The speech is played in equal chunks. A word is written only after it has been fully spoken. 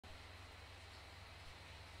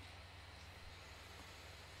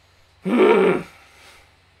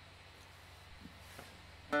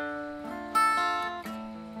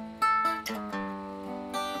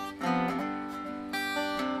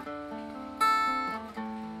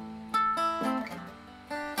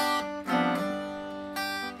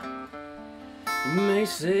You may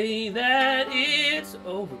say that it's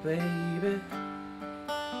over, baby.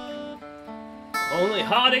 Only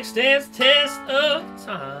heartache stands the test of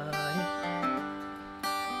time.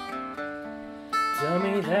 Tell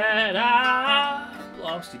me that I've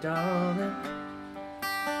lost you, darling,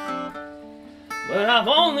 but I've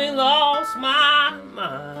only lost my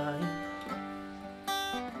mind.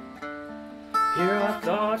 Here I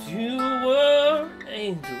thought you were an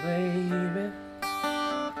angel, baby.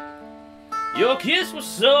 Your kiss was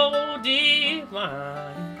so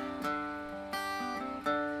divine.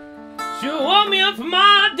 You woke me up from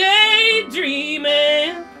my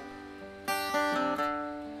daydreaming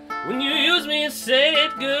when you used me and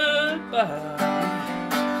said goodbye.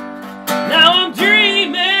 Now I'm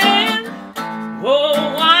dreaming,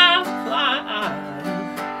 oh, I'm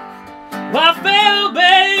flying. Well, I fell,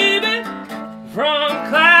 baby, from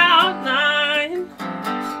cloud 9,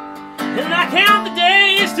 and I count the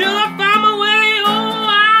days till I find my way. Oh,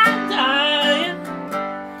 I'm dying,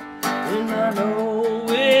 and I know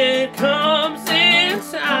it comes in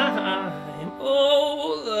time.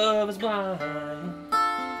 Oh, love is blind.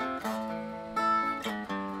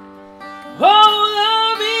 Oh,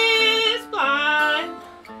 love is blind.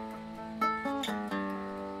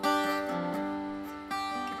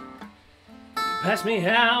 You passed me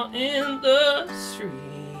out in the street.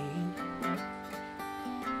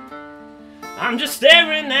 I'm just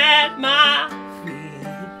staring at my feet,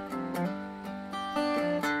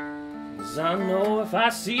 'cause I know if I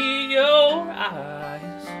see your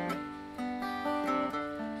eyes,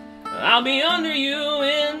 I'll be under you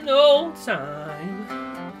in no time.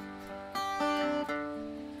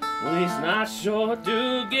 Well, it's not sure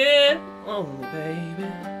to get lonely,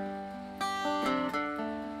 baby,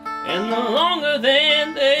 and the longer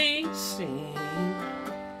than they seem.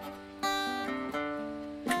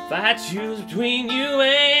 If I choose between you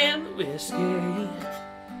and the whiskey,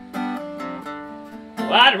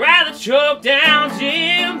 well, I'd rather choke down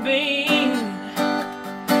Jim Beam.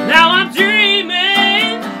 Now I'm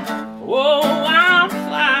dreaming, oh, I'm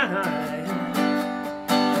flying.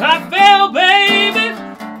 I fell, baby,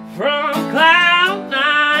 from cloud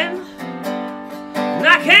 9, and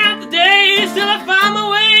I count the days till I find my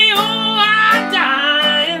way. Oh, I'm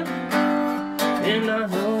dying, and I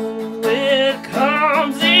know it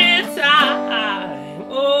comes in time.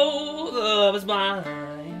 Oh, love is blind.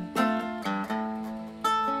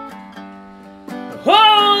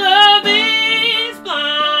 Oh, love is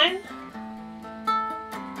blind.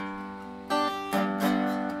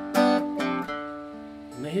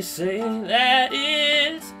 You may say that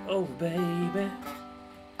it's over, baby.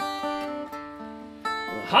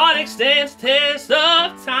 Well, heartache stands the test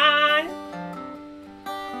of time.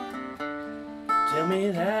 Tell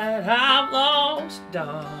me that I've lost,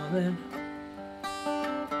 darling,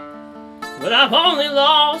 but I've only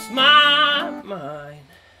lost my mind.